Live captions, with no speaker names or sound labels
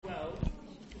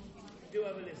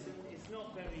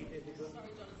very difficult.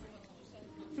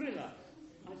 Thriller.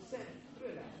 I said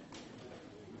thriller.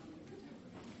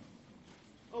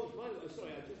 Oh, by the way,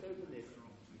 sorry, I just opened this.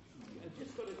 I've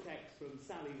just got a text from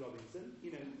Sally Robinson,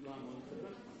 you know, line one,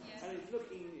 and it's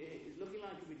looking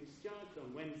like it'll be discharged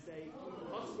on Wednesday.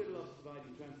 Hospital off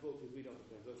providing transport because we don't have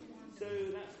transport. So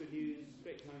that's good news.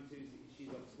 Great time too.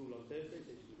 She's off school on Thursday,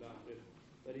 so she'll be after it.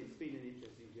 But it's been an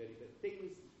interesting journey. But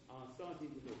things are starting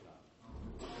to look up.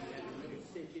 We had a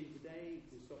stitch in today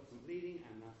to stop some bleeding,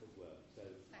 and that has worked. So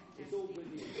it's all good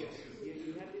news.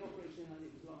 You had the operation, and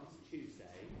it was last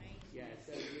Tuesday. Yeah,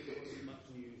 so there wasn't much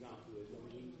news afterwards. I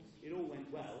mean, it all went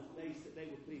well. They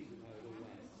were pleased with how it all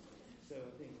went. So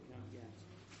I think, yeah.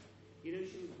 You know,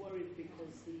 she was worried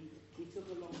because he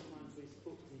took a long time for his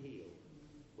foot to heal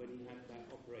when he had that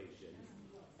operation.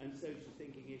 And so she's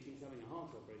thinking if he's having a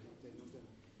heart operation, it'll take a long time.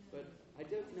 But I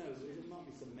don't know, there might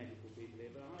be some medical people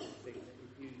here, but I think that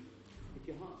if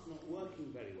your heart's not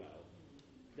working very well,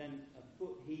 then a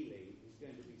foot healing is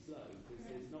going to be slow because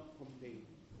there's not pumping.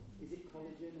 Is it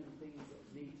collagen and things that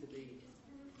need to be?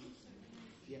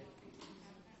 Yeah.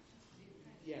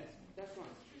 Yes, that's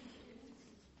right.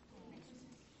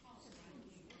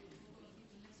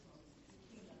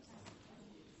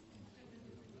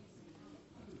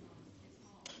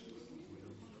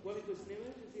 Well, it was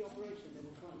nearer to the operation, they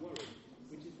were quite worried,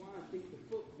 which is why I think the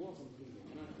foot wasn't healing,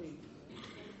 and I think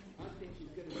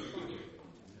she's going to be fine.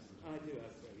 I do,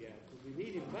 I so, yeah, because we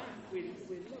need him back, we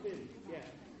love him, yeah.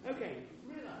 Okay,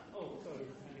 thriller. Oh, sorry,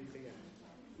 I didn't see that.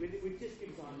 We just give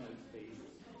us our notes, please.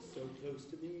 So close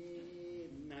to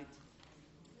midnight.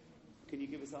 Can you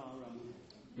give us our,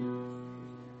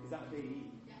 is that the,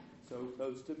 so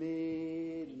close to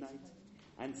midnight,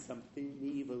 and something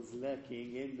evil's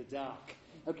lurking in the dark.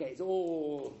 Okay, it's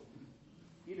all,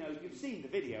 you know, you've seen the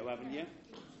video, haven't you?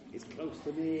 It's close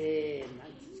to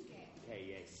midnight. Okay,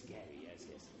 yes, scary, yes.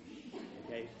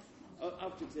 Okay,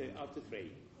 after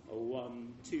three.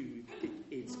 1, 2, 3.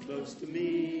 It's close to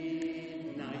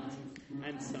midnight,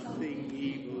 and something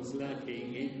evil's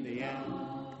lurking in the air.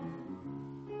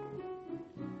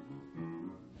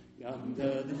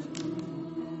 Under the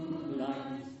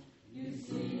light, you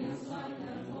see a sight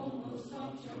that almost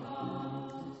stops your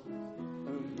heart.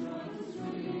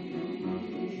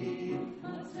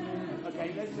 Okay,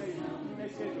 let's go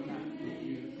from that.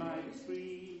 You try to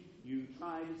scream, you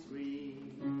try to scream,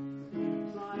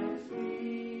 you try to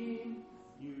scream,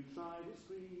 you try to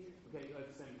scream. Okay,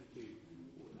 let's send it to 2.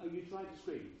 Oh, you try to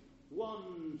scream.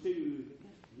 1, 2.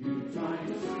 You try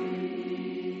to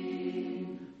scream,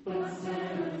 but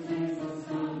 7 takes the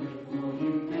sound before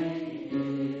you make it.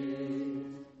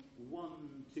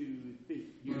 1, 2, 3.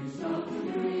 You start to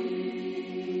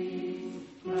breathe,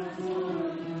 that's all I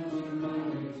know to run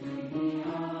between the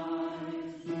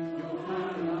eyes. You're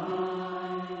paralyzed,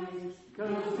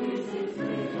 'cause this is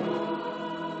thriller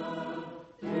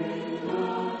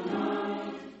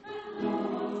night, and no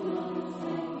one's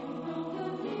gonna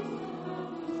stop you.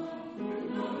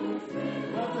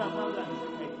 Well done.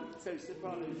 Okay, so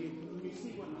sopranos, you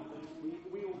see what happens.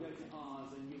 We all go to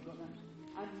R's, and you've got that.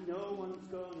 And no one's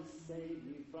gonna save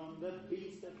you from the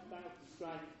beast about to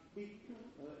strike. You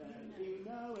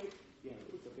know it.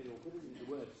 Yeah, it's a bit awkward, isn't it?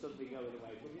 The word something going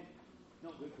away from you.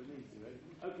 Not good for me, really.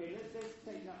 Okay, let's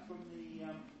take that from the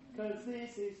 'cause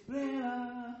this is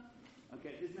thriller.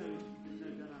 Okay, there's no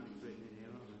dynamics written in here,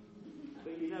 are there?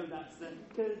 But you know that's the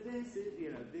 'cause this is, you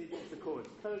know, that's the chorus.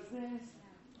 'Cause this,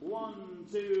 1,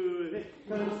 2, this.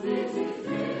 'Cause this is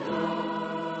thriller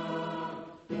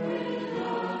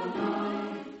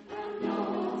night, and no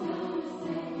one's gonna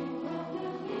save you from the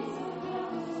beast about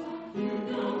to strike. You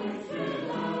know it's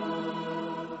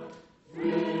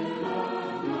thriller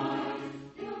night.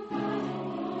 You're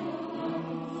fighting for your love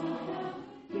inside.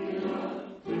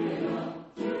 Thriller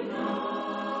tonight.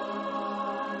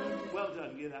 Well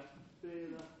done, you that.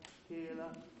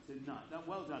 Thriller tonight. Now,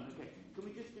 well done. Okay, can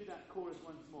we just do that chorus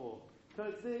once more?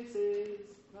 'Cause this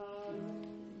is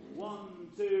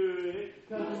 1, 2,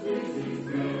 'cause this is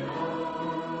thriller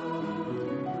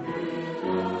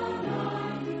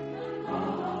night, and no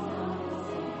one's gonna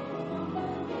save you from the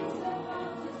beast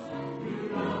about to strike. You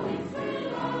know it's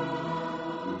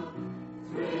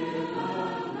thriller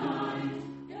night.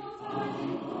 You're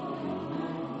fighting for your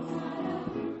love inside.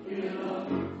 Thriller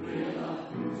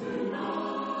tonight.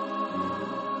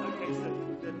 Okay, so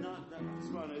the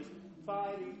sopranos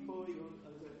fighting for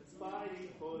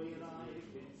your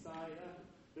life inside a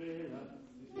thriller.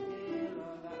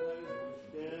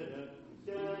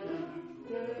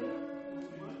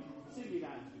 Sing it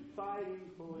out. Fighting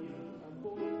for your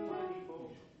fighting for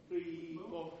 3,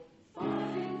 4.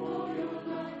 Fighting for your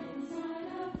life inside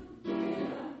a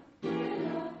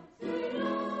thriller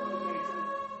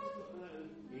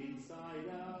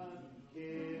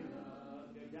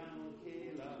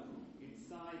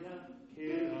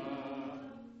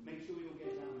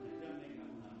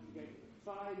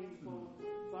fighting for,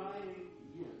 fighting.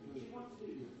 She wants to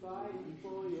do fighting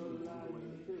for your life.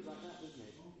 It feels like that, doesn't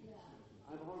it?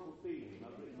 I have a horrible feeling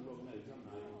I've written the wrong notes,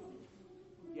 haven't I?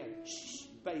 Yeah,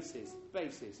 shh, basses.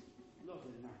 Lot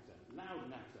of natter, loud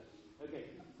natter.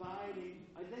 Okay, fighting.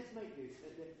 Let's make this.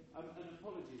 And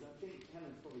apologies, I think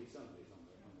Helen's probably sung this on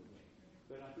the thing.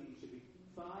 But I think it should be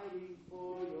fighting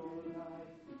for your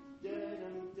life.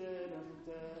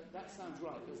 That sounds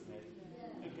right, doesn't it?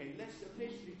 Okay, let's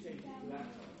officially change it to that.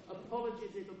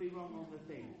 Apologies, it'll be wrong on the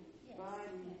thing.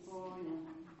 Fighting for you.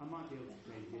 I might be able to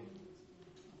change it.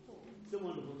 It's the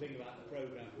wonderful thing about the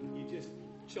programme. You just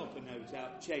chop a note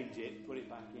out, change it, put it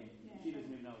back in. She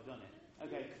doesn't even know I've done it.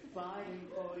 Okay, fighting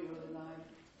for your life.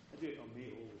 I do it on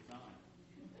me all the time.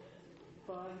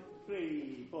 5,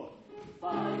 3, 4.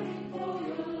 Fighting for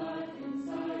your life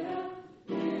inside out.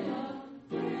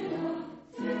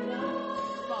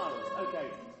 Smiles. Okay,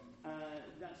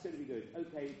 that's going to be good.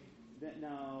 Okay,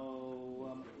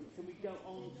 now can we go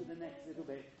on to the next little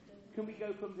bit? Can we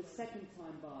go from the second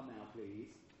time bar now, please?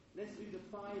 Let's do the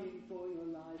fighting for your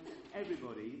life.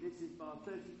 Everybody, this is bar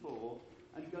 34,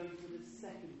 and going to the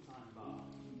second time bar.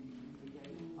 Okay.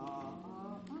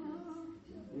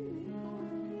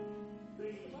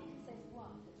 3.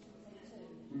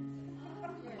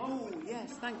 Oh,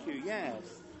 yes, thank you,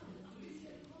 yes.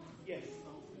 Yes.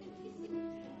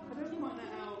 I don't quite know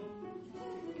how.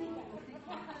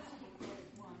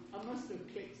 I must have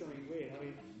clicked something weird.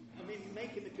 I mean,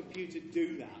 making the computer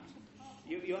do that.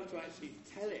 You have to actually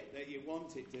tell it that you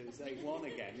want it to say 1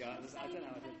 again. I don't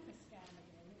know.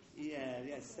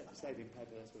 Yes, saving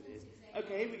paper, that's what it is.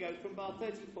 Okay, here we go, from bar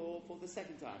 34 for the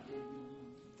second time.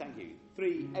 Thank you.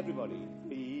 3, everybody.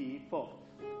 3, 4.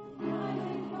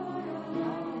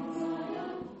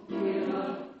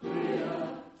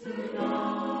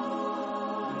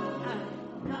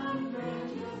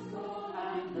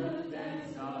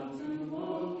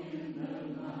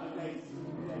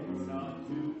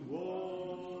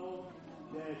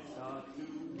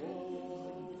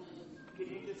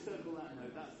 Circle that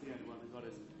note, that's the only one that got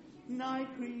us. Night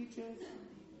creatures.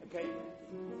 Okay.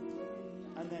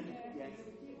 And then, yes.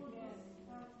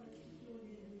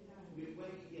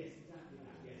 Yes, exactly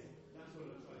that, yes. That's what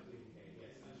I tried to indicate,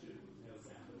 yes. I should have held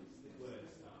down, but it's the word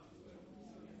starts as well.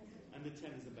 And the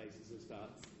tenors and basses will start.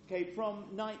 Okay,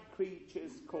 from Night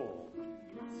Creatures Call.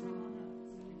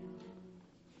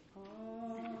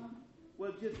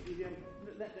 Well, just,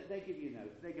 they give you a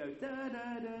note. They go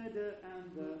da-da-da-da,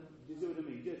 and do you see what I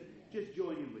mean? Just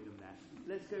join in with them there.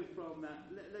 Let's go from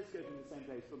let's go from the same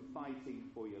place, from fighting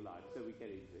for your life, so we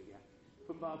get into it, yeah?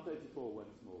 From bar 34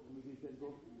 once more. Can we do 34?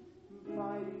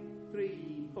 Fighting,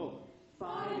 3, 4.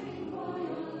 Fighting for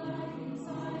your life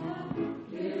inside out.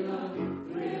 Thriller,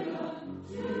 thriller,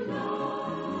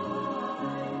 tonight.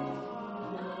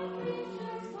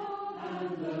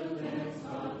 And the dead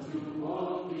start to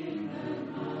walk in their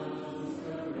masquerade.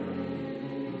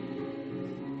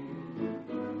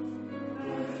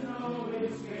 There's no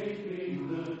escaping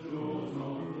the jaws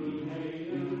of the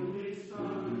alien this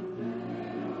time.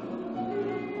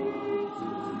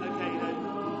 Okay, then.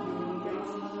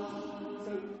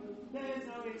 So, there's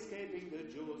no escaping the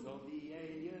jaws of the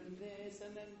alien this,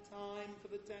 and then time for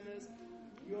the tenors.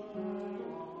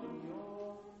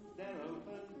 They're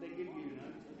open, they give you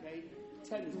notes, okay?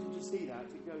 Tenors, did you see that?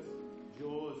 It goes,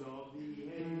 jaws of the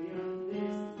alien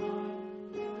this time.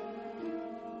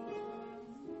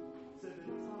 So the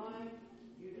time,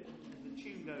 the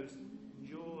tune goes,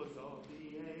 jaws of the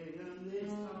alien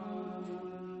this time.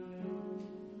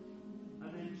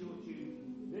 And then short tune,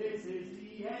 this is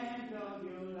the end of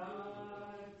your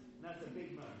life. And that's a big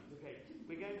moment, okay?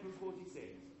 We're going from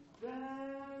 46.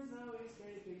 There's no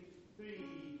escaping.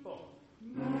 3, 4.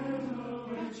 There's no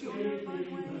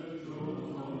escaping the jaws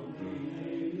of the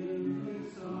alien this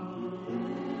time.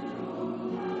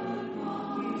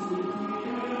 This is the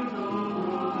end of your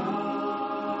life.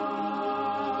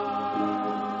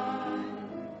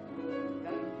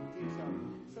 That do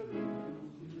something. So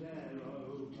they're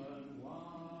open wide.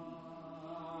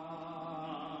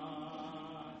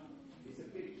 It's a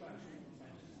big clash.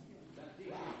 That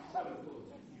is so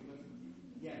important.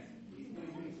 Yes, he's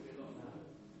doing this a lot now.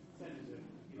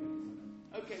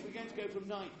 Okay, we're going to go from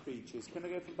Night Creatures. Can I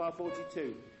go from bar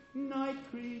 42? Night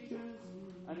Creatures.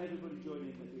 And everybody join in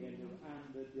at the end of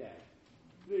And the Dead.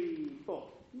 3, 4.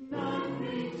 Night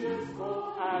Creatures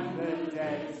fall and the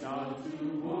dead start to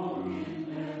walk in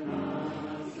their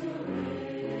masquerade.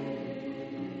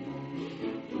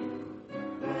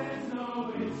 There's no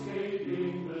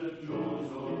escaping the jaws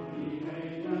of the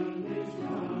alien this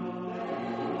time.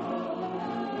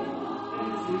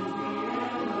 This is the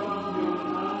end of your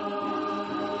life.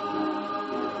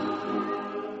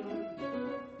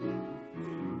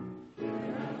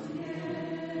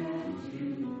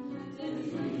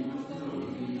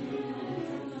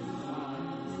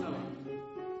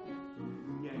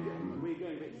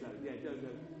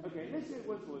 Okay, let's do it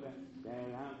once more then.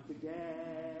 They're out to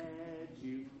get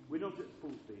you. We're not at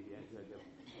full speed yet, so go.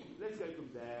 Let's go from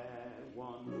there.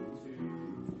 1,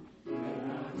 2.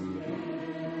 They're out to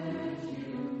get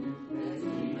you. There's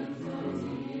demons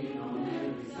hunting on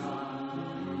every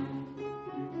side.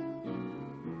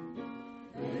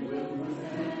 They will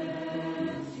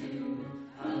possess you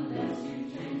unless you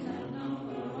change that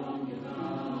number on your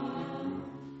card.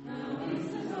 Now is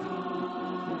the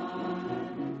time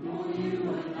for you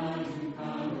and I to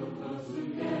cuddle close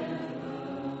together.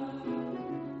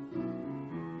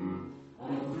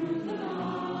 All through the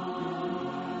night,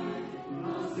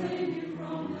 I'll save you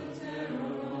from the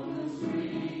terror on the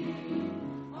street.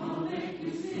 I'll make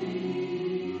you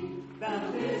see that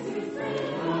this is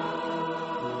freedom.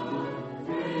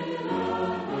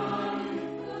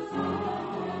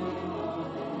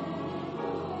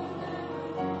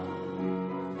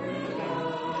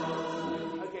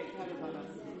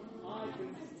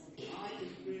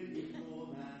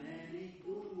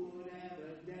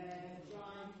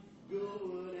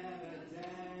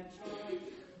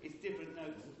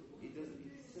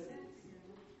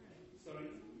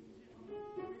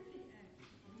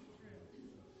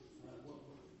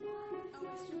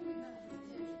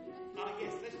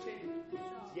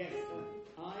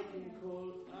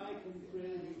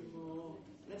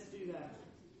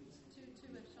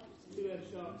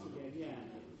 Sharps again,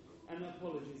 yeah. And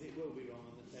apologies, it will be wrong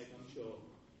on the tape, I'm sure.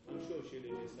 I'm sure she'll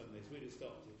have just done this. We'd have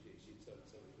stopped if she'd said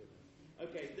something.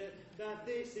 Okay, that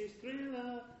this is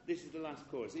Thriller. This is the last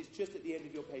chorus. It's just at the end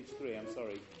of your page 3, I'm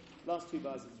sorry. Last 2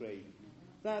 bars of 3.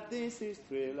 That this is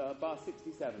Thriller, bar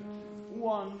 67.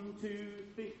 1, 2,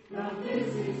 3. That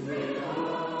this is Thriller.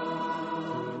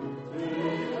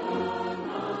 Thriller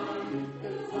night, the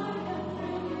sun.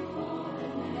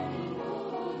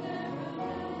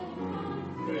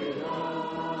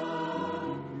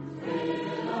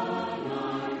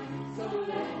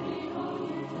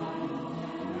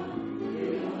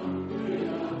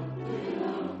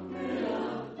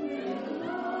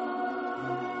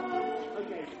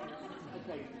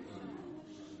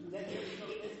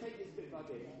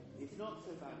 It's not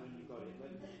so bad when you got it, but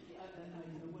I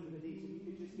wonder if you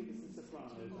could just give us the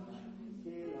sopranos on that.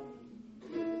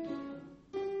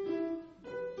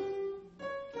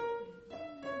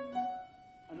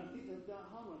 And I think the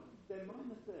harmony, they're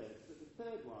minor thirds, but the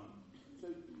third one, so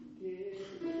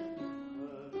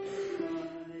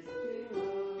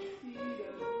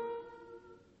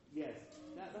yes,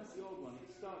 that's the old one. It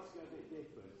starts to go a bit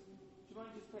different. Do you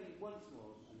mind just playing it once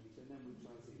more, and then we'll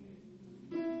try singing it?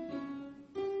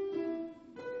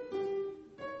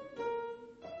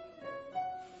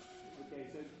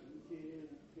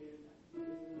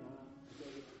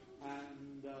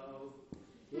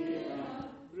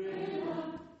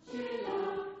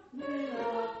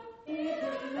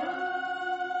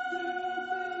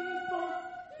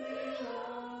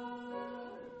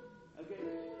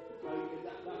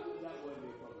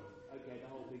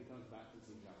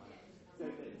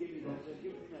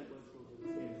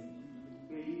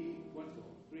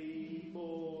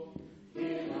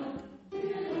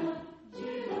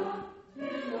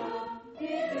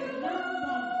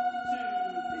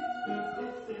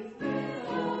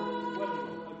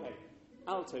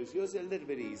 Altos, yours are a little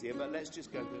bit easier, but let's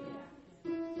just go through them.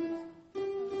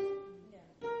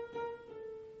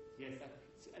 Yes,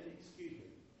 and excuse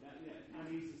me, I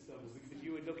need to stop because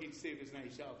you were looking to see if it was an A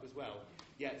sharp as well.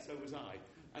 Yeah, so was I.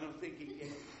 And I'm thinking,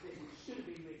 yes, it should have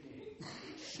been written in.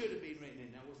 It should have been written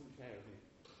in. That wasn't fair of me.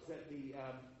 That the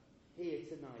Here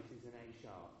Tonight is an A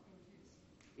sharp.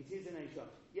 It is an A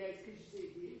sharp. Yeah, it's because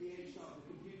you see the A sharp, the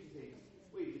computer things.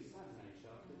 Well, you just have an A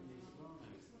sharp, but it's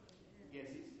sopranos. Yes,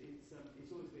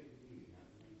 it's always a bit confusing now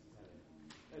for me to tell it.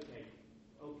 Okay.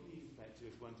 Oh, can you just play it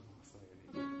to us once more? Sorry.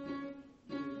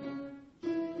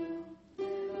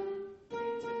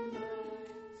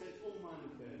 So it's all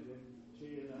minor thirds.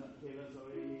 Killer,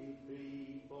 sorry.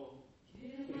 3, 4.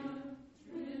 Okay,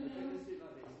 let's do it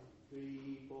like this.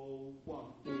 3, 4, 1.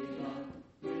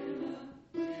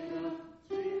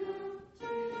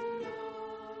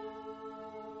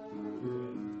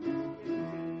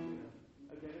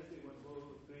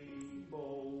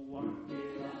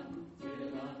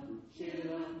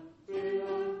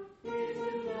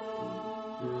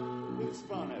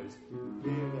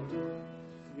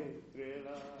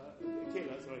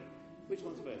 Which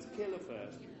one's first? Killer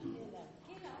first.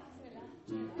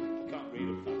 Can't read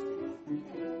them fast enough.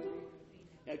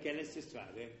 Okay, let's just try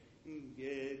it.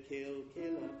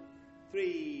 Killer.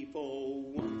 3, 4,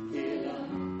 1. Killer.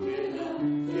 Thriller.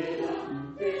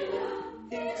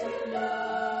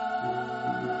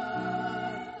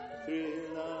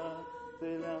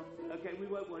 Okay, we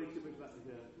won't worry too much about the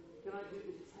girl. Can I do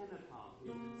the tenor part,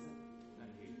 please, Vincent?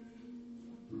 Thank you.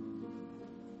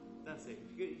 That's it.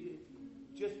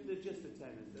 Just the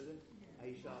tenors, does it?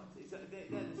 A sharps. They're the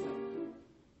same.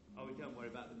 Oh, we don't worry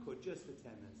about the chord, just the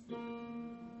tenors.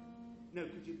 No,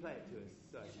 could you play it to us?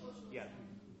 Sorry. Sure.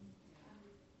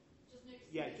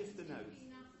 Yeah. Just the notes. It's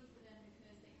nasty for them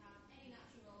because they have A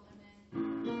natural and then.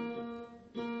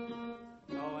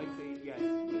 Oh, I see. Yes.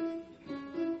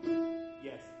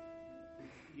 Yes.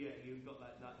 Yeah, you've got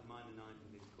like a minor ninth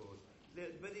in this chord.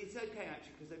 But it's okay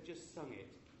actually because I've just sung it.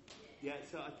 Yeah.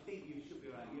 So I think you should be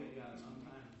right. Yeah. I'm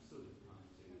sort of trying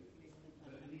to.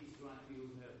 But at least right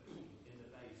you'll have in the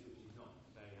bass, which is not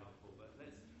very helpful. But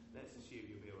let's assume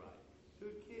you'll be all right.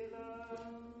 Good killer.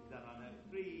 Is that on it?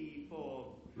 3,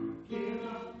 4.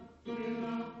 Killer,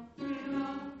 killer,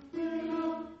 killer,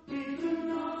 killer, killer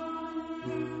tonight.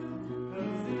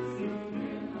 'Cause this is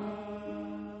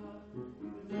killer.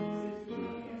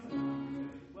 Yes,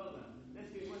 well done.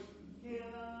 Let's do one.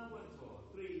 Killer, once more.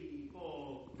 3,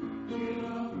 4.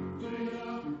 Killer,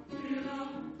 killer, killer,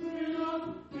 killer,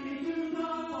 killer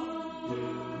tonight.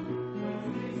 'Cause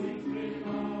this is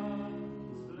killer.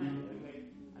 Splendid, okay.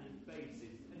 And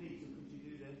basses. Anita, could you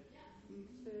do that?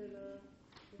 Killer.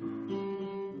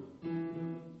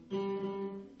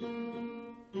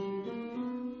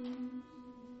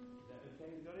 Is that okay?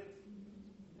 You got it?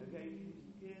 Okay.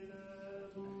 Killer.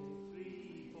 Okay.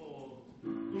 3, 4.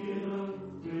 Killer,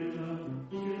 killer,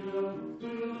 killer,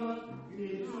 killer,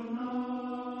 killer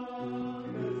tonight.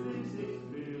 'Cause this is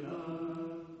killer.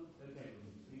 Okay.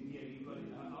 Yeah, you got it.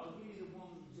 I'll give you the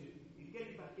 1, 2. You get it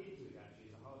back into it actually.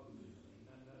 It's a hard one.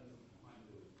 That's quite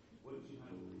good. Once you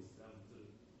have all this sort of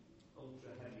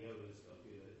ultra heavy over stuff,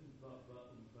 but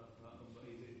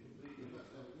is it completely?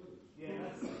 Yeah,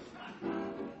 that's it.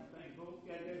 Thank you.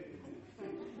 Yeah, there it is.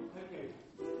 Okay.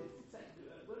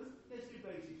 Well, let's do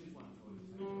basically just one for you.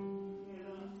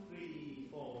 Killer, 3,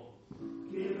 4.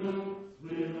 Killer,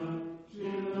 thriller,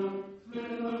 killer,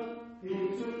 thriller, here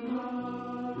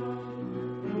tonight.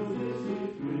 'Cause this is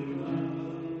thriller.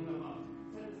 Come on.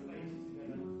 Tell us the bases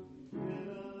together.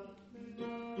 Killer,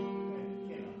 thriller. Okay,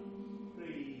 killer.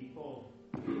 3, 4.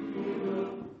 Killer,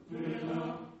 thriller,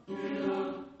 thriller,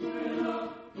 thriller,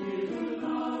 here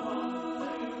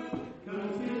tonight.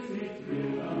 'Cause this is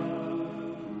thriller.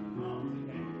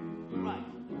 Okay. Right,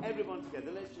 everyone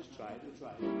together. Let's just try it. We'll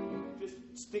try it. Just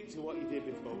stick to what you did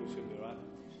before. We should be right.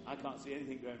 I can't see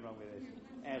anything going wrong with this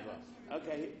ever.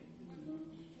 Okay.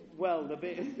 Well, the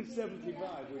bit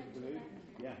 75, would you believe?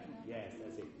 Yeah. Yes,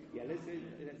 that's it. Yeah. Let's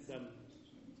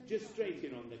just straight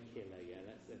in on the killer. Yeah.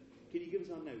 Can you give us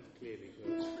our notes clearly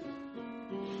first?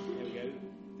 There we go.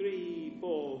 3,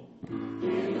 4.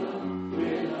 Killer,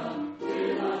 killer,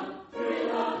 killer,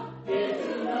 killer, here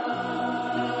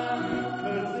tonight.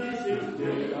 'Cause this is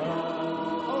killer.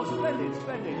 Oh, splendid.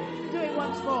 Do it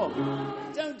once more.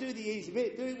 Don't do the easy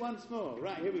bit. Do it once more.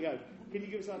 Right, here we go. Can you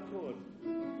give us our chord?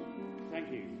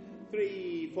 Thank you.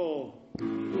 3, 4.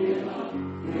 Killer,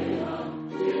 killer,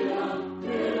 killer,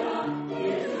 killer,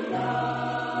 here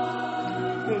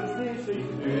tonight. 'Cause this is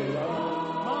killer.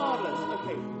 Marvellous.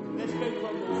 Okay,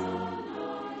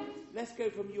 let's go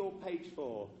from your page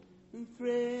 4.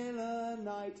 Thriller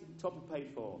night. Top of page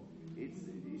 4.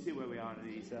 You see where we are,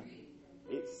 Anita?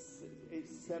 It's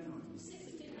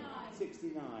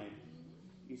 69.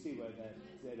 You see where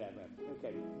they're there.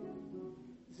 Okay.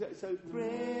 So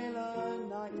thriller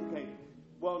night. Okay.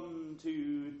 1,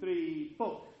 2, 3,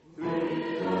 4.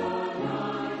 Thriller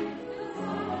night.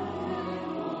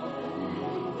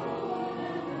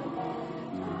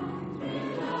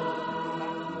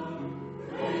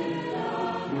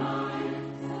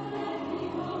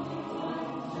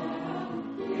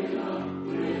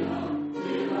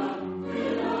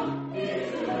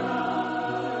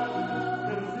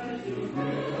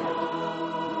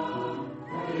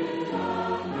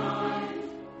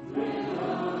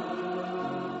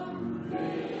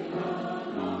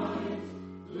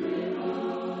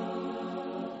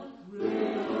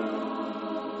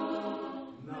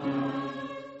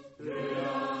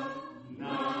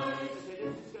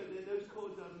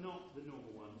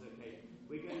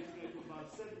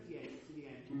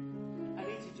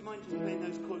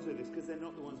 Because they're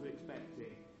not the ones we're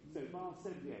expecting. So bar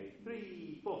 78.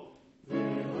 3, 4.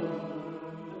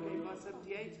 Okay, bar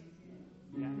 78.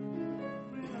 Yeah.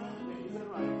 Okay, is that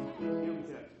right? Here we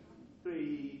go.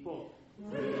 3, 4.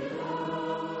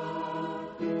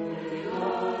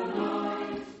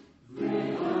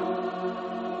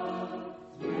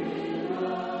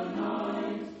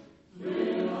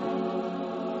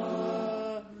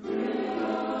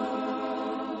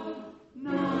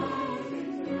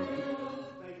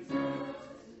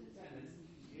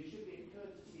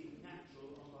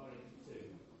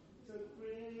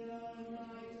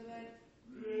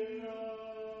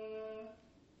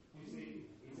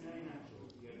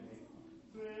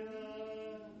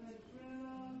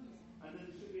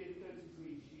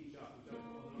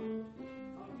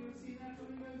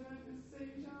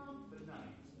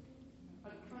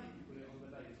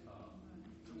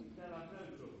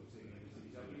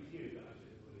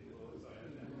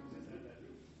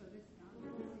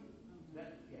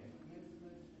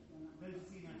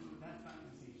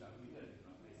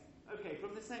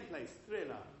 same place.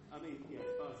 Thriller. I mean, yeah,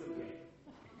 bar 78.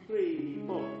 3,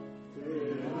 4.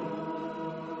 Thriller,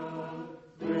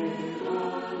 thriller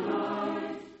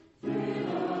night,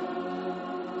 thriller,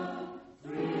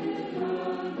 thriller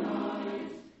night,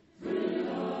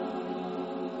 thriller,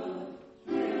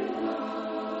 thriller,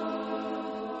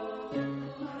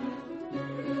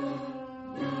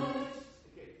 night.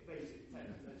 Okay, basic 10.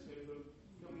 Let's go from.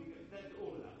 Can we go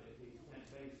all of that there, please? 10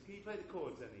 basic. Can you play the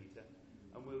chords, Anita?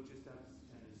 And we'll just have to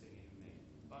turn and sing it with me.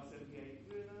 Bar 78.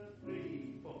 Thriller,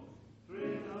 3, 4.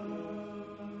 Thriller,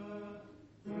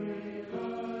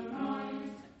 thriller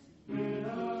night,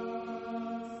 thriller,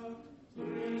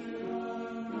 thriller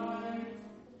night,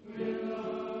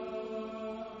 thriller,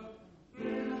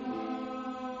 thriller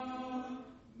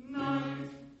night,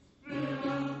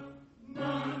 thriller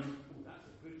night. Oh, that's a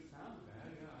good sound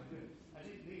there. Yeah, I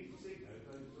didn't need to sing those.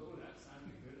 I just thought, that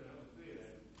sounded good.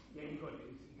 Yeah, you got it.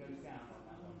 It goes down on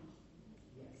that one.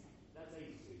 Yes, that's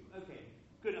 82. Okay.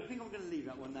 Good, I think I'm going to leave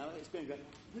that one now. It's going to go.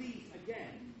 Please,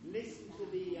 again, listen to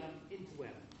the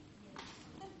interweb.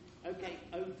 Okay,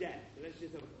 Odette. Let's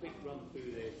just have a quick run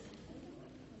through this.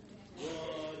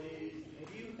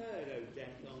 Have you heard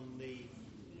Odette on the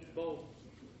Bob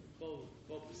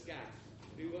Scag?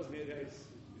 Who wasn't it?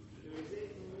 Who is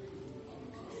it?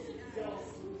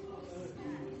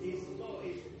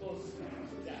 It's Bob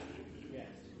Scag.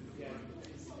 Yes.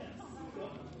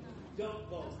 Don't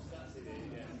Bob, that's it,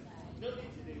 yes.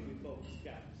 Nothing to do with Bob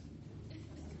Scabs.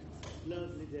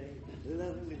 Lovely day,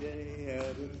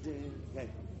 every day. Okay.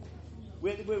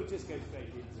 We'll just go straight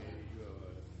into it.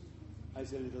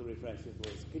 As a little refresher for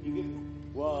us. Can you give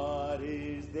what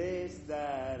is this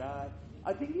that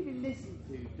I think if you listen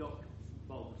to Doc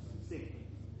Bob's singing,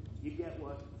 you get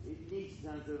what it needs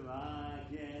sounds of I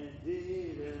can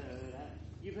do that.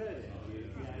 You've heard it, have you?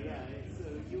 Yeah. So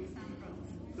you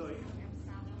sorry.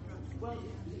 Well,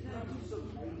 you know, I'm so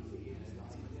crazy.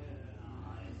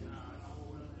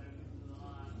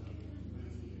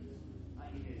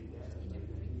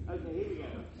 Okay, here we go.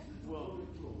 Well,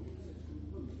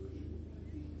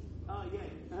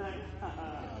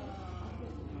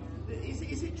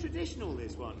 is it traditional,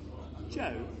 this one?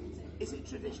 Joe, is it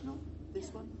traditional,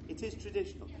 this one? It is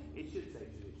traditional. It should say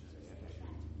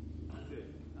traditional. Okay. Good.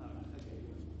 All right, okay.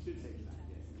 Should say that,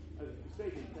 yes. Okay,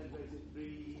 straight in, 10 verses,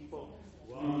 3, 4.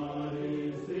 What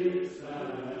is this that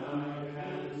I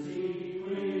can see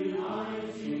with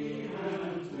mighty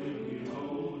hands taking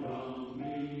hold of me?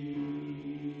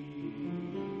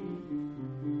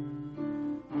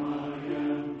 I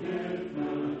am deaf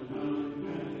and dumb,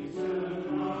 and he said,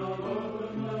 I'll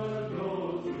open the door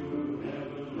to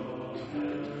heaven, Lord,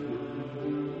 heaven.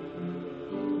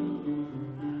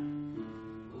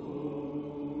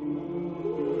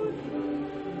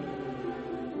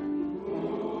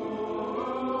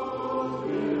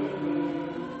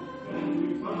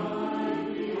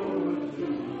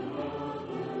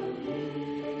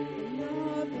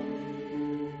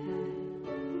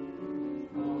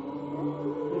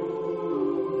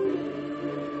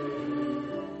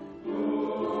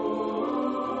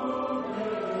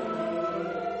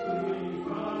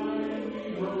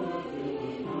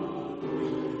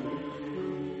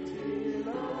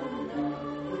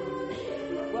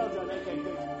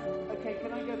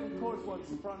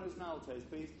 Sopranos and altos,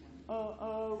 please.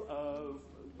 Oh.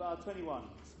 Bar 21.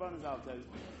 Sopranos, altos.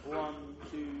 1,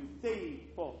 2, 3,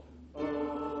 4. Oh,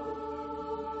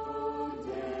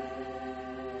 death.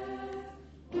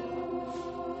 Oh,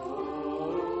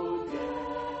 death.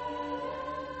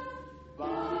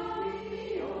 Bind me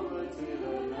over till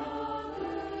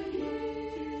another year.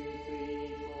 2,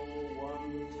 3,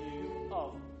 4. 1, 2.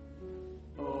 Off.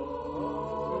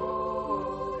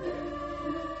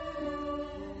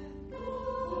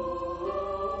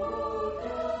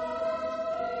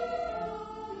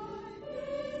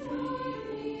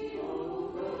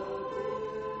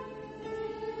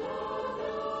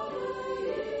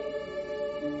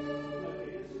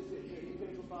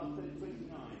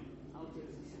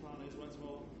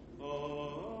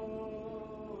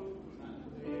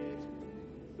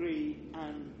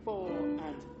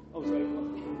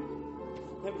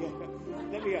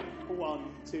 There we go. 1,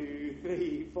 2,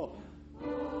 3, 4.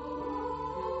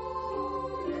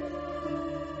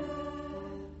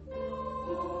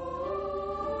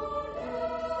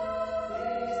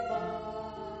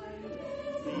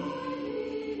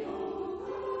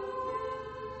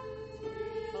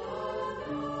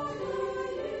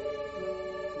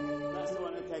 That's the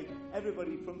one, okay.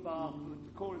 Everybody from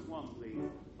chorus 1, please.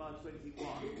 Bar 21.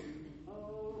 Oh.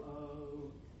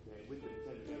 Okay, with the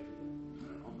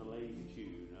on the lazy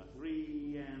tune.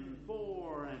 3 and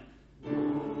 4 and.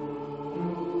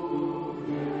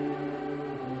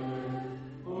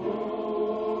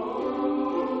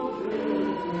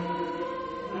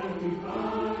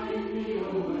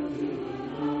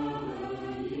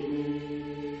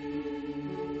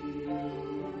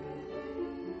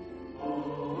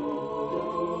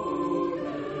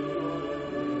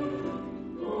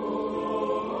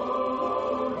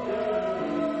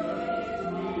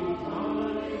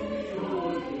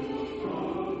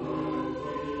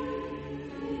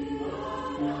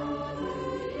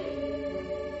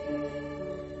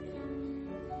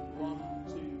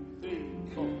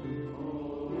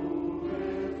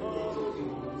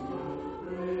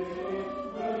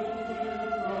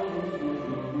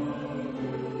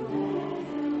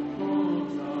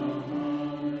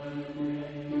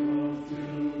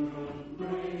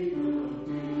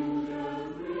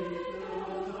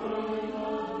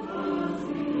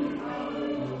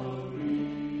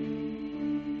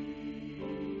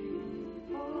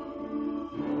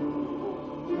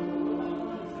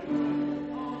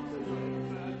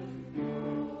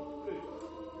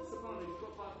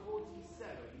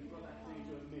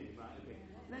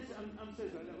 I'm so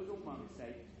sorry, that was all my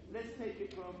mistake. Let's take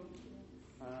it from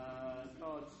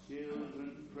God's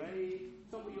children pray.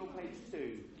 Top of your page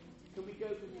 2. Can we go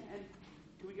from the end?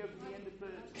 Can we go from the end of the?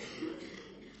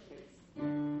 Okay.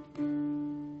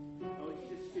 Oh, it's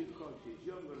just 2 crotchets.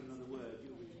 You haven't got another word.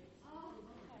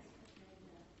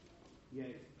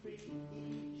 Yes.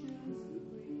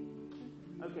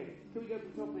 Okay. Can we go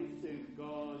from top of page 2?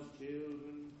 God's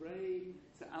children pray.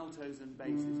 So altos and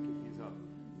basses kicking us up.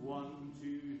 1,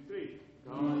 2, 3.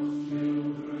 God's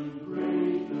children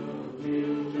pray. The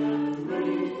children pray.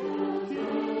 The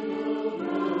children pray.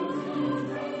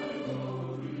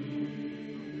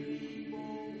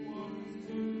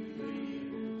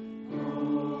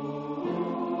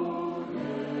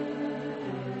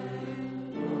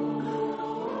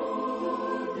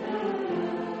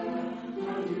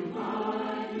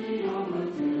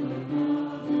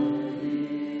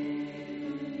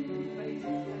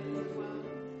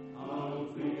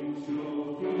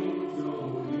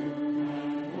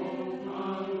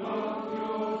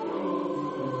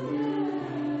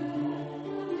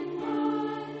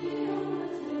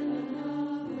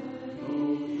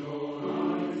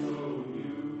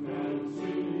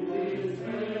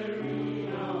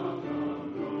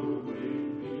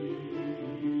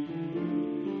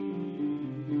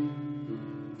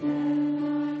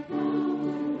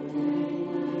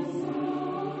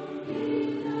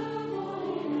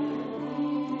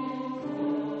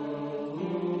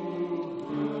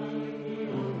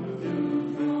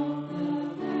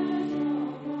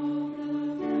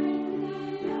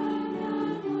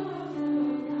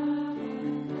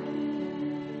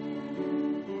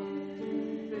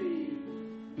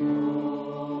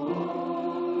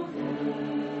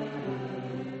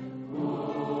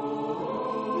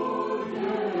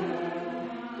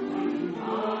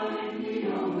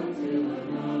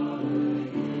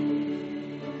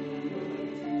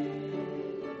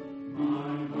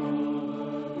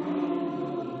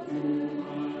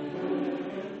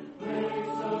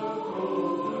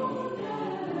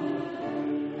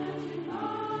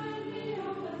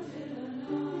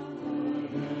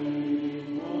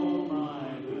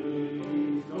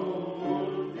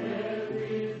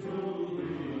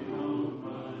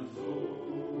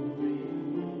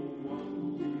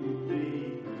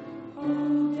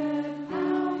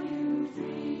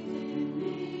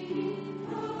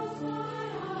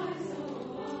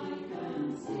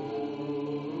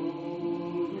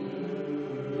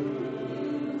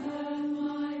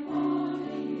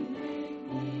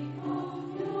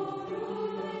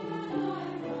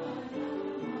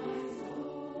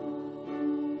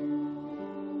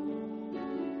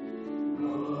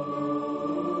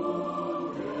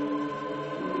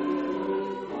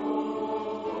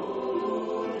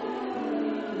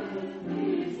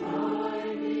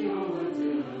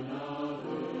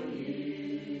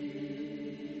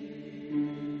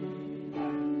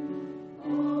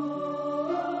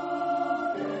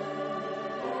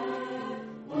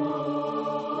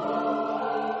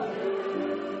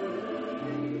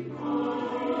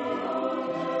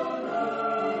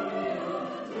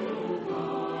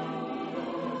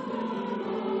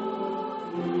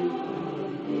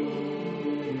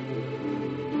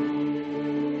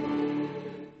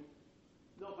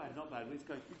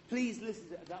 Please listen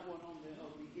to that one on the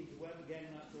interweb again,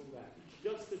 that's all that.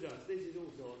 Just to Dust, this is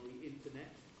also on the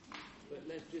internet, but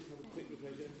let's just have a quick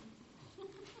refresher.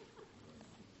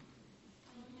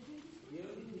 The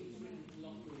only thing written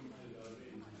locked in mode I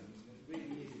really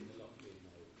is in the locked in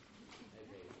mode.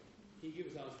 Okay. Can you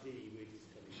give us our D? We're just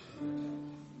coming.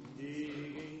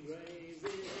 Digging graves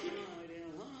is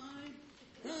hiding high.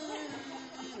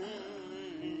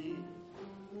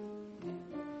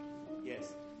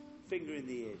 Yes. Finger in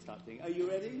the ear type thing. Are you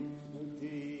ready?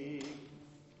 Dig,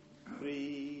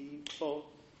 3, 4.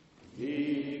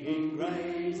 Digging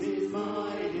graves is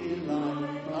my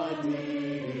delight. I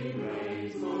dig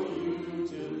graves for you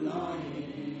to lie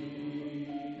in.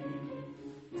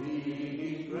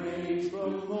 Digging graves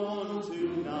from morn to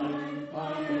night. I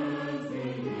am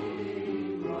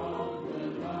digging from the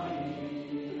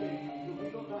lying. We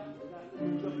got that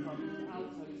jump on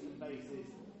altos and basses.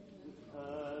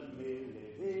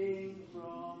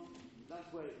 That's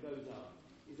where it goes up.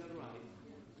 Is that right?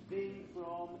 Ving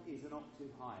from is an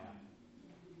octave higher.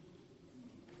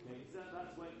 Okay, so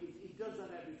that's where it does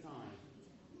that every time.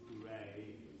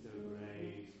 Graves, so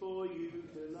graves for you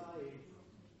to lie in.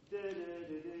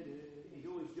 It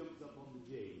always jumps up on the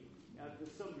G. For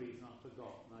some reason I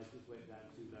forgot and I just went down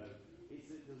too low. It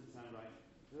doesn't sound right.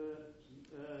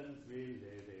 Earns me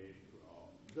living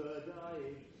from the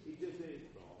dying. It just is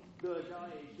from the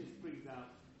dying. It just brings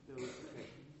out those. Okay.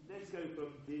 Let's go for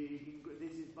from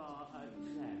this is bar 10.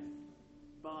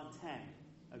 Bar 10.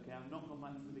 Okay, I've not gone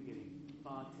back to the beginning.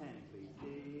 Bar 10,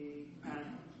 please.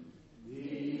 And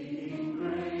being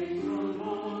grateful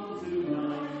for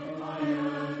tonight, I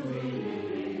am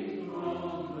living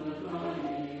from the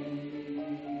dying.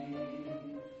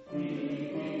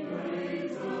 Being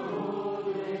grateful all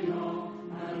day long,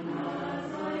 and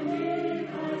as I live,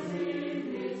 I sing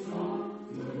this song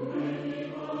to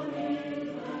anybody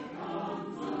that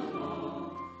comes along.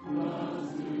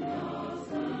 Dust to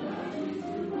dust and ashes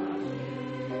to ashes,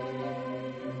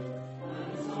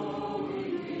 and so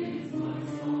it is my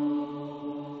song.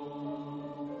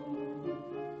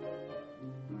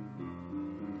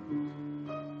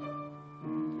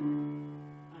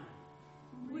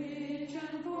 Which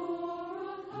and for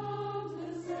comes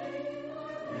the same,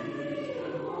 which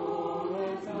and for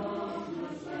comes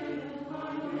the same, I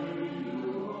pray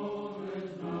you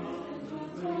always know the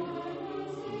time of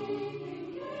seeking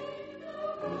came,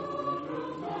 no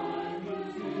time of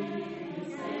seeking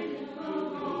saving, no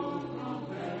gold from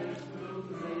death will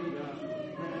Savior,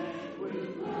 met with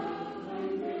wealth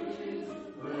and riches,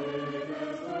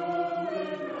 prayers all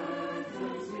with rags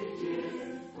and stitches,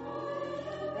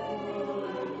 all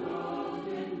and God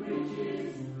in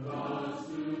riches, dust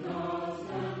to dust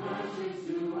and ashes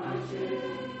to ashes,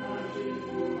 ashes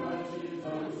to ashes,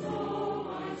 and so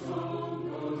my song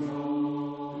goes on.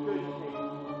 Good, okay.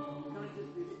 Can I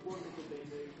just do one little bit?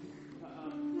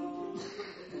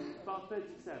 Bar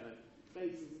 37,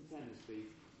 basses and tenors, please.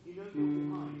 You know you're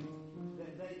behind.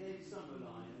 They've sung a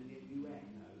line and yet you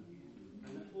echo.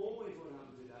 And always what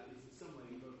happens with that is in some way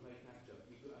you've got to play catch up.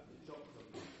 You've got to have to chop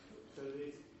something. So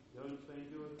there's don't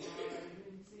spend your time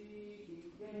in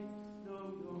seeking gain.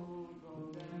 No Lord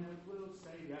from death will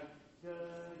save ya.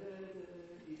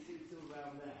 It's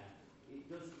around there. It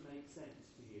doesn't make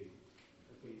sense to you.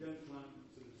 Okay, don't try and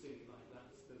sort of sing it like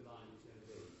that's the line it's going to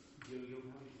be. You're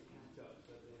having to catch up.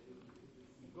 So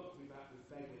you've got to be back with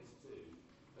beggars too.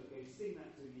 Okay, sing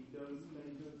that to me. Don't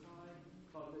spend your time.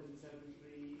 Part 37,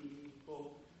 3,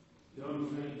 4. Don't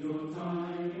spend your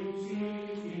time in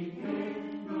seeking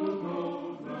gain. No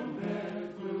gold from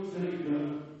death will save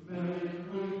ya. Men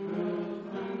with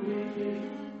wealth and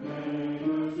riches,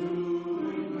 beggars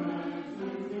doing rags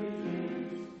and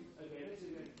riches. Okay, let's do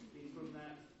it. It's from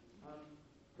that.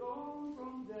 Gold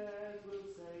from death will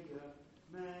save ya.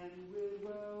 Men with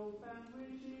wealth and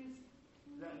riches.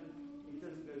 That, it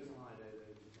doesn't go so high there,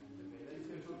 ladies and gentlemen. Okay, let's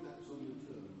go from that on the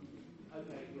turn.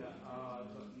 Okay, yeah,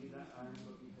 I've got you that. I haven't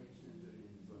got you page 10 doing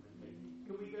this one. Okay,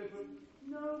 can we go from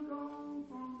no gold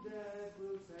from death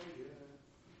will save ya?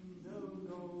 No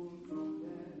gold from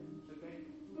death. Okay,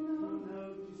 no,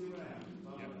 do you see where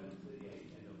I am? 38,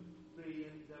 no. 3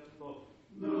 and 4.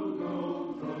 No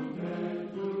gold from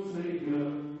death will save ya.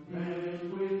 Men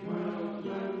with wealth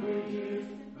and riches,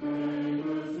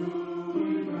 beggars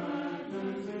doing rags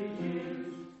and riches,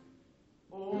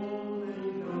 all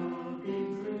in God in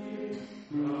riches,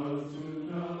 dust to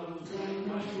dust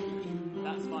and ashes to.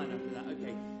 That's fine after that.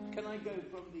 Okay, can I go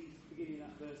from the beginning of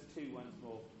that verse 2 once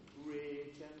more?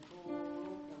 Rich and poor.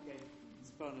 Okay,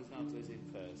 Sopranos and altos in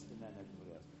first, and then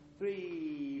everybody else.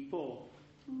 3, 4.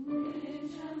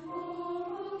 Rich and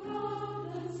poor come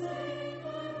the same.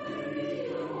 I pray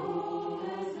you all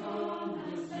has done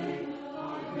the same.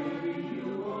 I pray you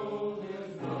all has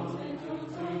done the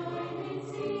same. In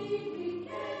seeking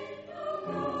gain, no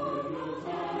gold, no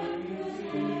time in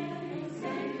seeking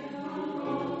saving, no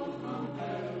gold from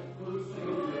death will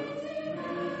save ya.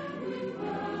 Men with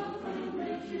wealth and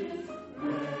riches,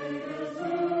 beggars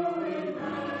doing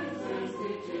rags and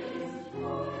stitches,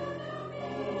 all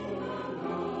and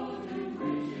God in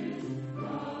riches,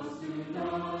 dust to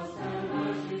dust and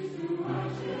ashes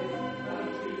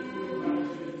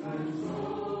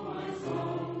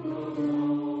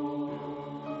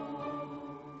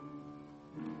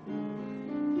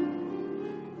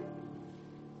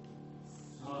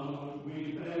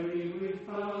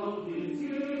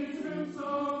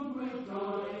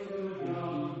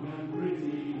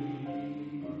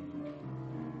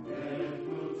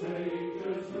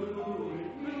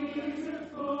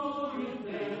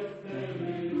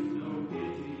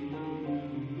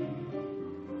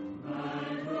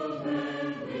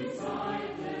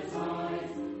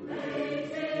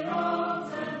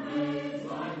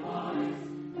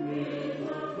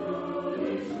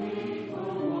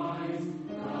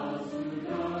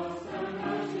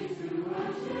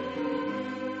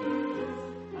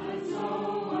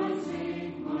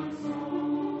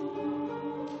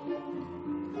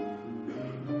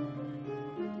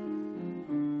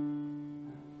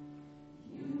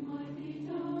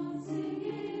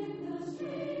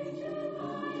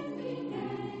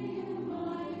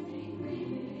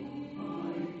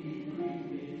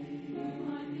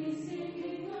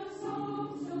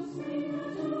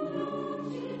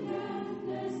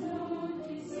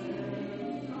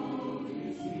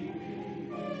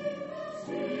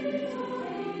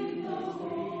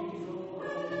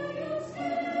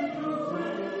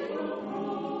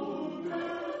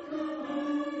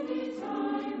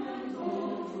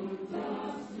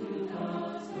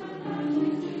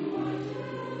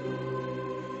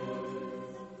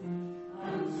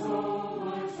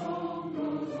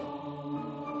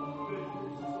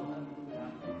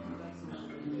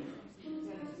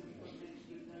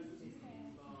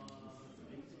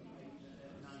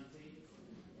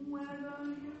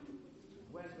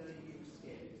whether you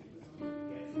skip.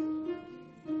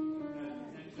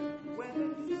 Whether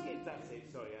you skip, that's it.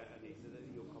 Sorry, Anita,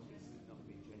 your copy's not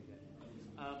been changed yet.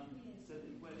 So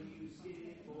whether you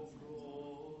skip or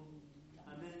crawl,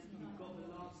 and then you've got the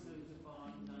last note of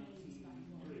bar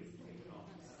 93. Take it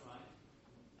off. Is that right?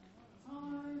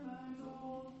 Time and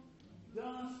all,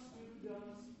 dust to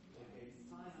dust. Okay, it's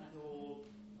time and all,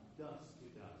 dust to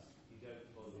dust. You don't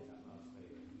follow that last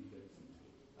phrase. You don't sing.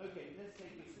 Okay, let's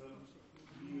take it from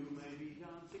you may be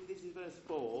dancing. This is verse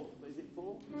 4. Is it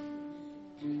 4?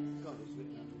 God, it's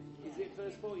written on this. Is it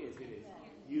verse 4? Yes, it is.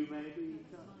 You may be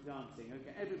dancing.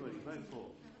 Okay, everybody, verse 4.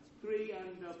 3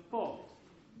 and 4.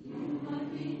 You might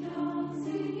be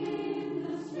dancing in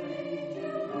the street,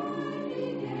 you might be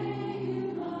gay, you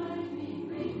might be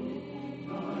ringing,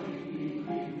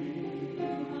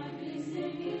 you might be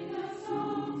singing the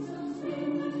songs of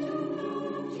spring, but to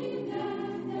watching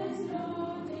them there's no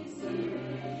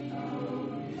deceiving, no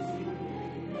deceiving.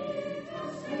 In the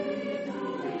street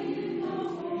or in the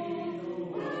hall,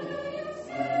 whether you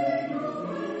sing or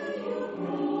whether you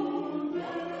roll,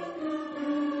 there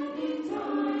can be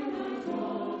time at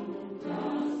all.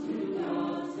 Dust to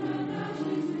dust and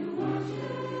ashes to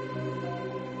ashes,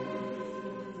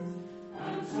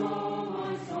 and so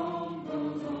my song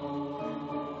goes on.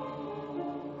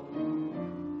 1,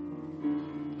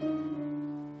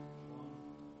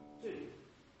 2.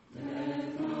 Death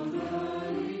comes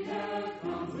early, death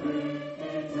comes late,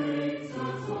 it takes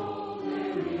us all,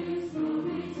 there is no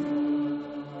return.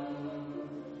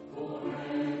 For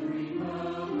every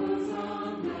purpose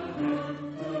under heaven,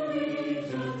 to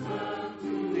reach a turn,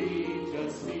 to reach a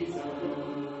season.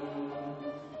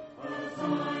 A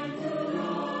time to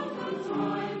love, a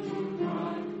time to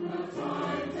cry, a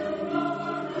time to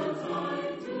love, a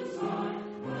time to sigh,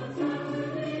 a time to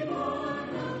be born,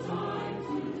 a time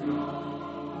to die.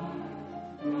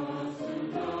 Dust to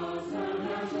dust and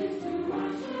ashes to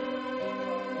ashes,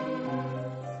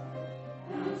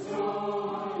 and so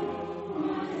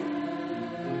I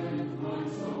end my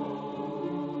song.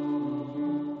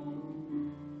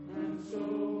 And so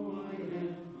I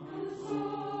end my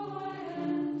song. I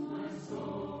end my song. And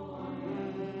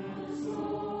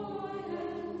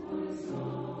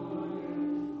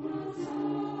so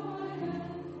I end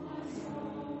my song.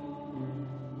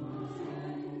 And so I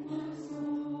end my song.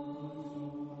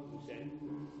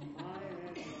 I end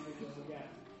my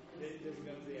song. It doesn't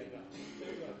go to the end.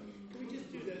 Very well. Can we just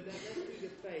do that? Let's do the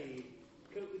fade.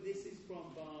 This is from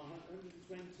bar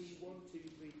 120, 1, 2,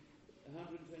 3,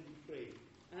 123.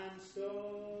 And so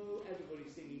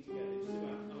everybody's singing together. Just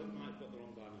about, I might have got the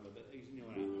wrong bar number, but using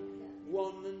your hand.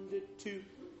 1 and 2.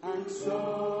 And so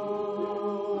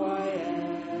I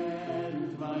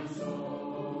end my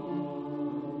song.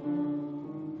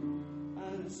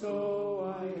 And so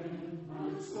I end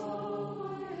my song.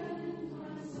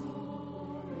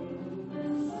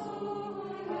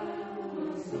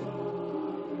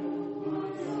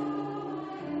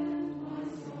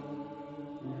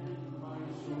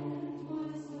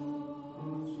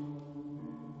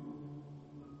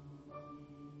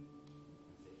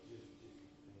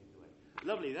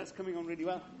 Lovely, that's coming on really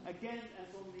well. Again, as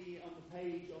on the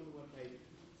page, on the web page,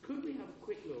 could we have a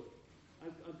quick look?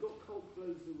 I've got Cold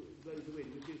Blows the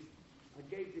Wind, which is, I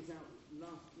gave this out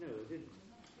last, no I didn't.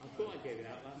 I thought I gave it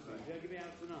out last week. Did I give it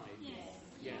out tonight? Yes.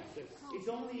 Yeah, so it's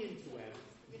on the interweb.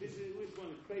 This was one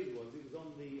of the crazy ones. It was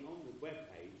on the web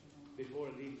page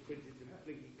before I even printed some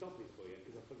flinky copies for you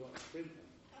because I forgot to print them.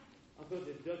 I thought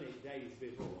I'd done it days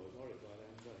before. I was horrified I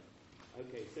hadn't done it.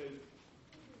 Okay, so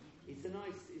it's a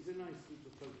nice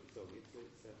little folk song. It's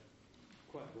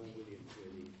quite Vaughan Williams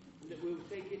really. We'll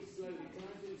take it slowly. Can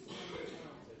I do some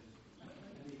Charlton?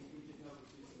 And you just help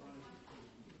us do some.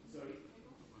 Sorry.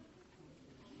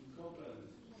 Cold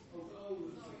Blows.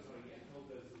 Sorry, yeah, Cold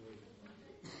Blows the Wind.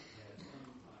 Yeah,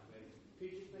 one time, baby.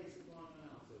 Could you just play some one and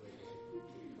alto, baby?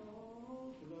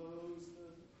 Cold blows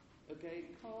the...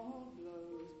 Okay, cold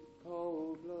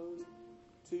blows.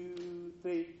 2,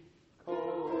 3.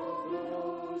 Cold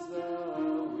blows the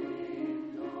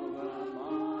wind over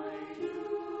my...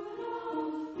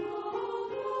 Cold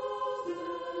blows the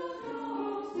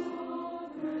drops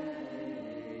of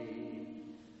rain.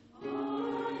 I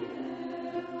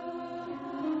ever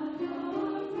had a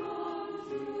drum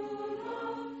to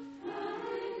love, and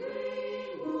in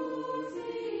green woods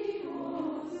he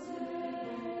was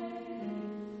slain.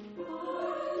 I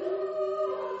do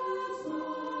as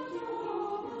much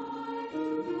of my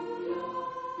duty.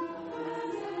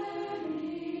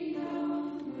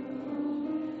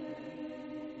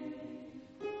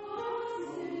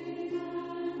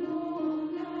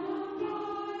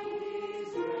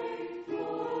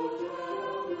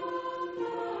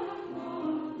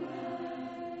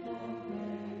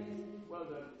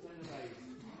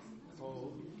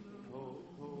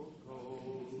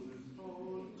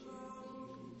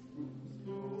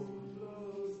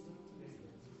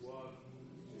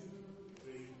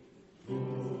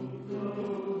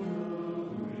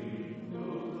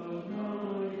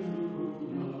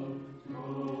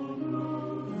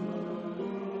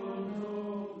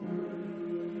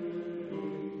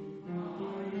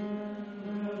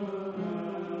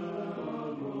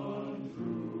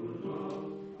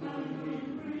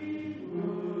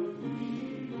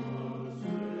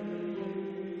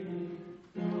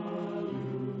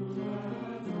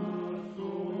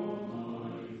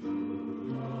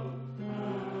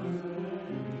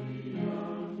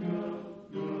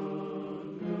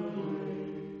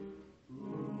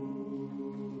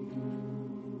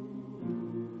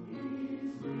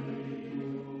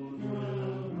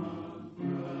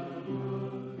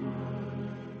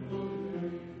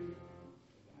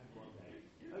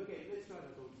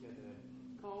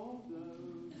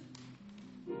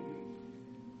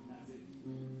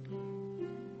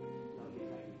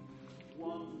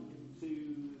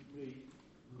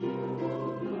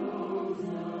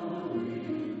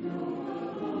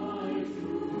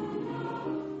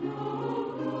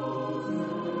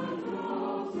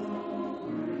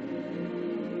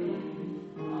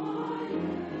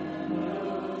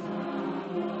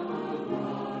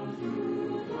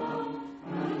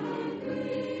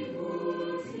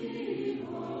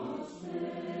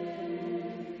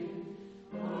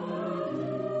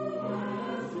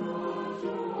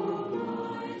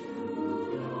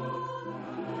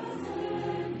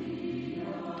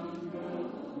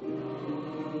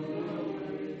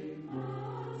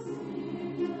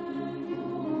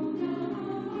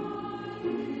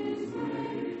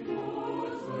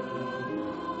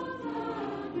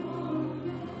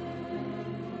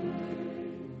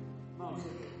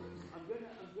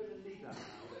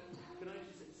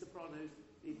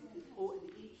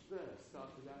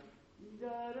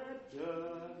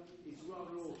 da-da-da. It's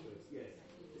rather awkward, yes.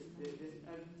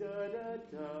 And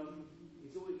da-da-dum.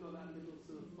 It's always got that little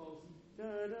sort of false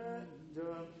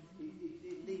da-da-dum.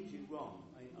 It leads you wrong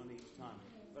on each time.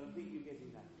 But I think you're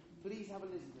getting that. Please have a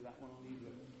listen to that one on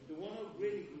either. The one I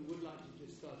really would like to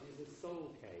just start is a soul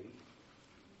cave,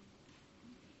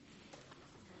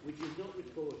 which is not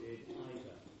recorded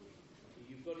either.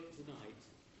 You've got it tonight,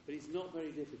 but it's not very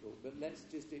difficult. But let's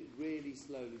just do it really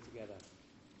slowly together.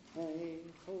 Hey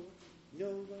ho,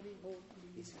 nobody ho.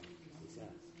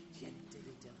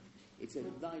 It's a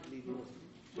lively voice.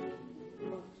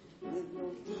 With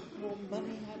no more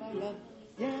money have I none.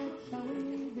 Yet shall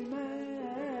we be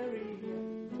merry?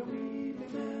 Shall we be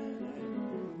merry?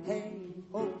 Hey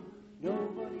ho,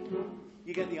 nobody ho.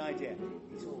 You get the idea.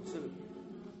 It's all sort of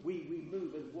we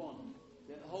move as one.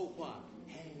 The whole choir.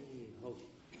 Hey ho,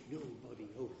 nobody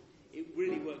ho. It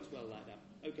really works well like that.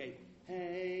 Okay.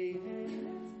 Hey hey.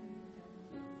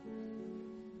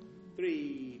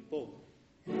 3, 4.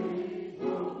 Hey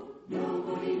ho,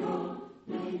 nobody ho.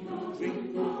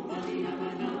 Drink no money have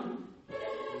I none.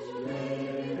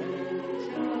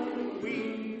 We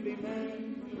be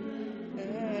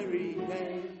merry,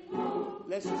 hey ho.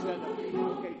 Let's just let them.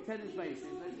 Okay, tennis bases.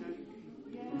 Let's go.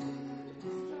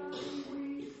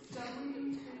 Shall we be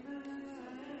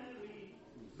merry?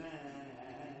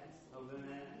 Mass of the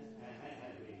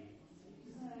merry.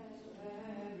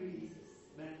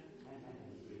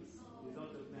 There's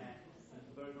lots of mass and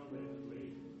very not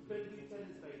very. Could be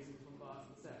tennis bases from Bart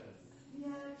and Sarah.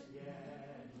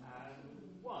 Yeah, and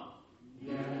 1.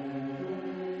 Yeah,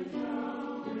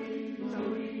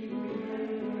 shall we be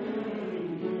merry?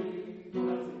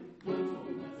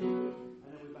 That's it. And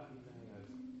then we're back into the hang-out.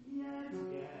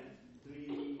 Yes,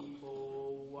 3,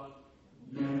 4, 1.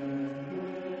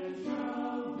 Yeah,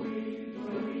 shall we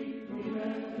be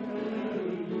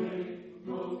merry?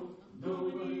 Ho,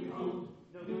 nobody home.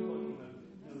 Nobody home.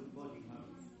 Nobody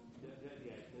home. The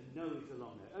no is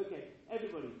along there. Okay,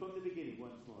 everybody, from the beginning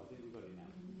once more. I think we've got it now.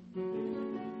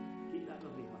 Keep that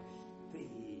lovely hush.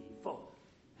 3, 4.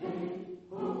 Hey,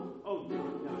 ho. Oh, no.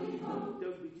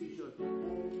 Don't be too short.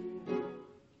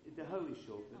 Hey, the ho is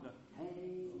short. No.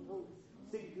 Hey, ho.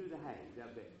 Sing through the hay,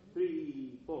 that bit.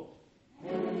 3, 4.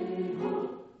 Hey, ho.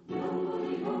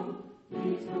 Nobody ho.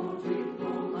 Needs no drink, no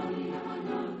money have I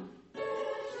none.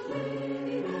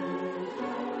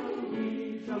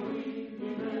 Shall we be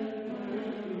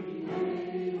merry?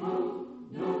 Hey, ho.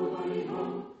 Nobody ho.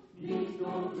 Needs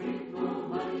no drink, no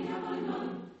money have I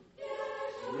none.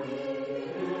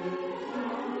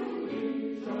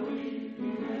 Shall we be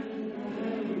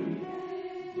merry?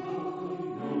 Hey, ho.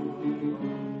 Nobody ho.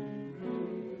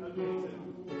 Okay, so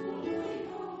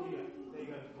there you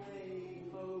go. Hey,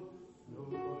 ho.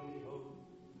 Nobody ho.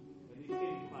 And it's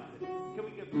getting quieter. Can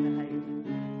we go from the hay?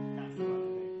 That's the one,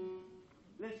 okay.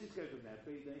 Let's just go from there.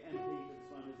 The MP for this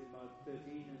one is about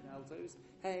 13 and altos.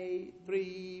 Hey,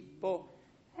 3, 4.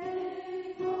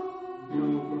 Hey ho,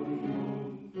 nobody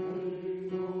home. Hey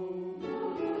ho,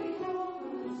 nobody home.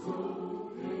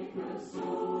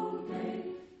 Soul cake.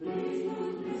 This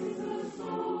is a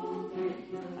soul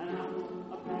cake. An apple,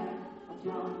 a pear, a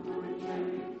plum, or a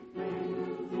cherry. Very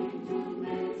good thing to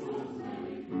make souls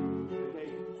merry. Okay,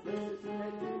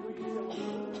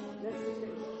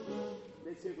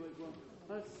 let's go as one.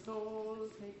 A soul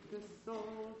cake.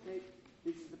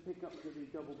 This is the pickup to the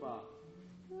double bar.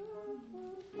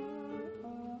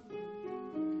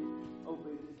 Oh,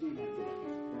 but it's D major.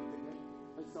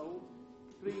 A soul.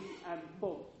 3 and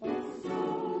 4. A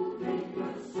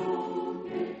soul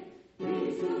cake.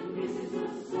 This is a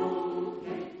soul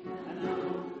cake. An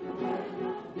apple, a pear,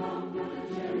 a plum, and a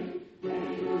cherry.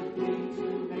 Very good thing to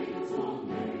make us all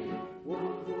merry.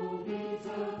 1 for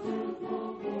Peter, 2 for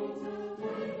Porter,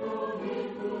 3 for him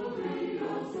who made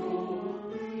us all.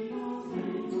 3 for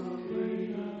him who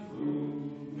made us all.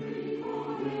 3 for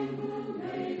him who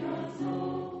made us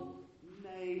all.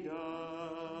 Made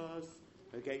us.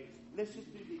 Okay, let's just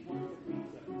do the 1 for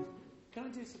Peter. Can I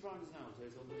do sopranos and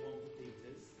altos on the 1 for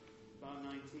Peters? Bar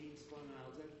 19, soprano and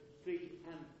alto. 3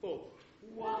 and 4.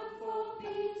 1 for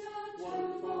Peter,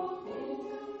 1 for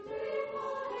Peter, 3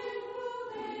 for him who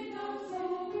made us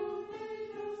all.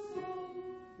 3,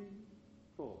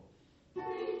 4. 3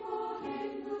 for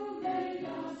him who made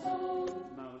us all.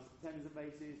 Mouse, tens and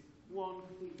basses. 1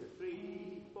 for Peter,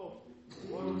 3, 4.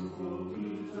 1 for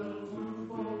Peter, 2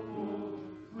 for Paul,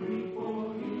 3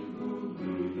 for him who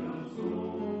made us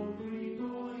all. 3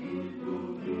 for him who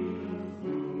made us all.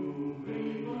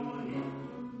 3 for him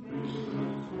who made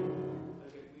us all.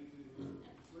 Okay,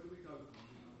 where do we go?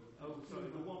 Oh, sorry,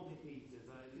 the 1 for Peters.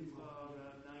 It's bar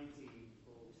 19.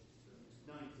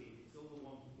 19. It's all the 1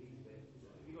 for Peters bit.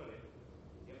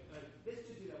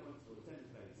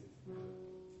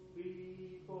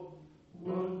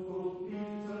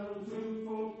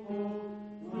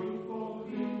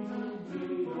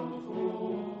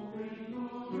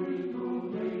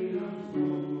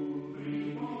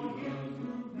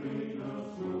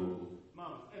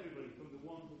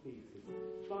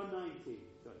 19.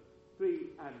 Sorry. 3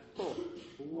 and 4.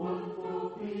 1 for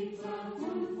Peter, 2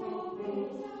 for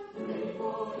Paul, 3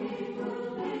 for him who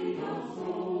made us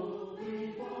all,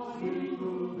 3 for him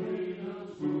who made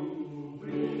us all,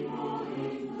 3 for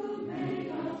him who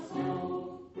made us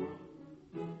all.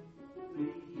 3,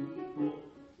 4.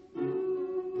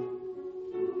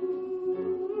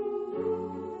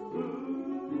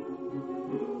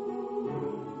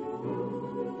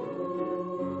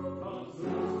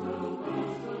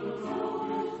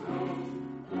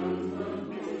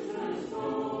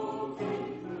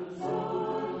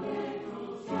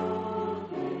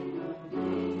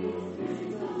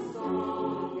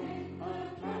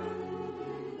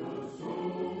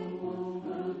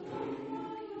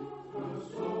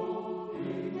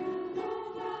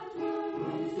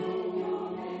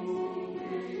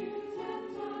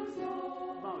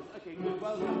 Okay, good.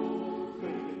 Well done.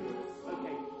 Really good.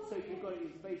 Okay, so you've got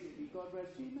it. Basically, God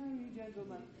rest you, merry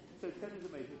gentlemen. So tenors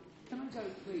and basses. Can I go,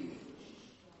 please?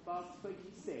 Bar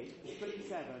 26,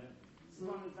 27.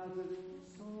 Sopranos now to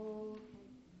sol.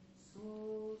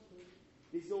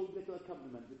 This is all little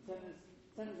accompaniment. The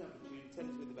tenors up the tune,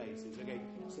 tenors with the basses. Okay,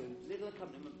 so little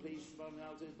accompaniment, please. Soprano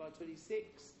altos bar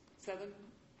 26, 7.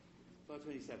 Bar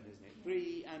 27, isn't it?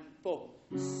 3 and 4.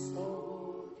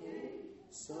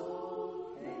 So,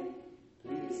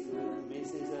 please good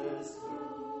Mrs. us.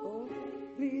 Oh,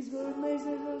 please good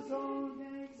Mrs. us.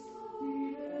 Okay,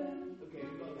 okay,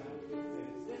 we got that.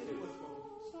 Let's do what's called.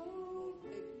 So,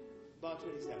 bar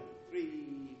 27.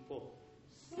 3, 4.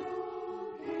 So,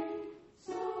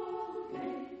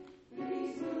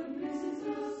 please good Mrs.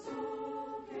 us.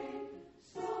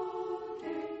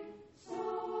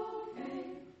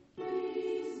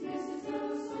 Please Mrs.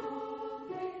 us.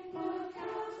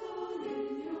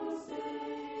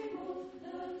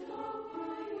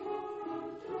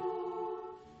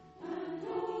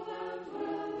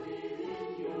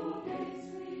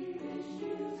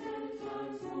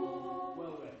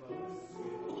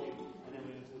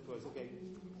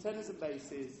 Tenors and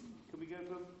basses. Can we go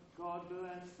from God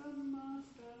bless the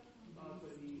Master? Bar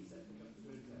 27.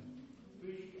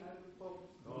 3 and 4.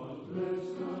 God bless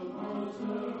the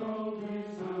Master of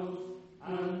his house,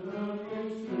 and the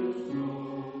mistress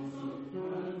chosen,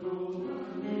 and all the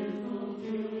little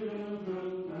children,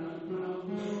 and round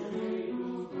the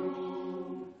table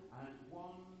grow. And 1,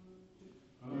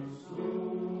 2. A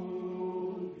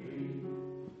soul king,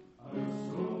 a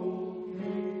soul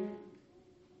king,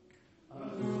 a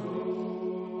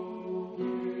soul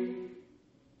king,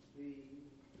 3.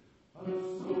 a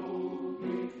soul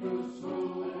king, a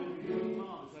soul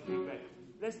king.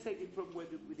 Let's take it from with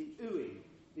the oohing,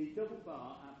 the double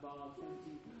bar at bar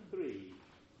 23.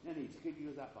 No need to give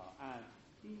you that bar. And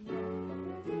 3,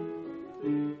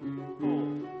 4.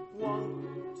 1,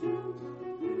 2,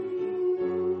 3.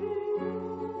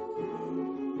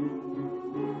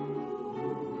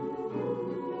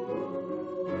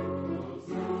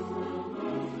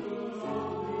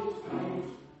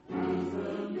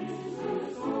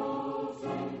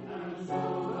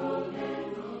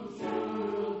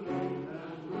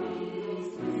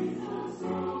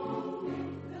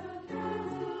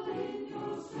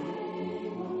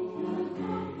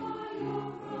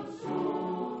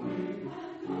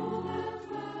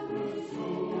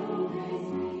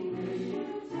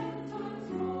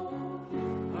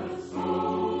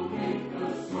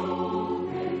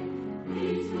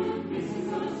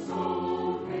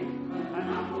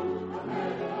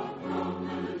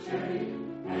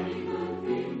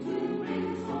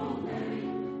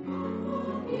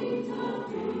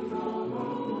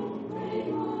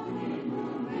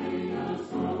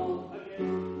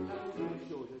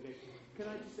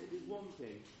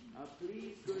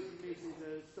 Please, good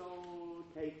Mrs. Soul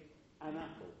cake and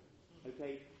apple.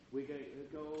 Okay, we're going to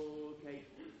go cake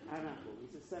and apple.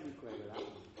 It's a semiquaver, that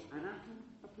one. An apple,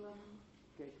 a plum.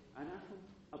 Okay, an apple,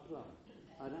 a plum.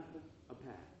 An apple, a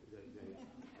pear.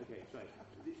 Okay, sorry.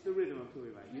 It's the rhythm I'm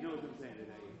talking about. You know what I'm saying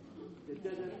today.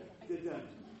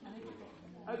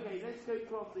 Okay, let's go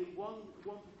properly. One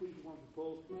for Peter, 1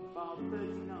 for Paul. Bar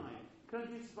 39. Can I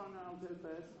do soprano alto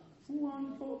first?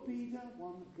 1 for Peter,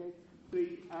 1, okay.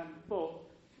 3 and 4.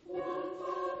 1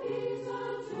 for Peter,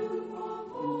 2 for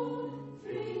Paul,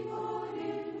 3 for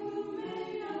him who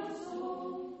made us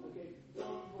all. Okay, 1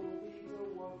 for Peter,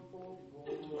 1 for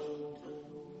Paul.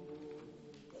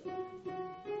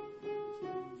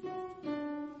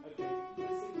 Okay,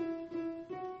 listen.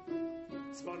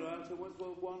 Soprano alto, 1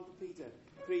 for Peter,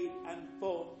 3 and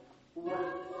 4. 1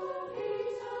 for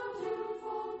Peter, 2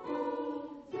 for Paul,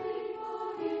 3 for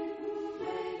him who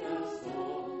made us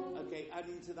all. Okay,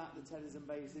 adding to that the tenors and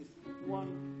basses. 1,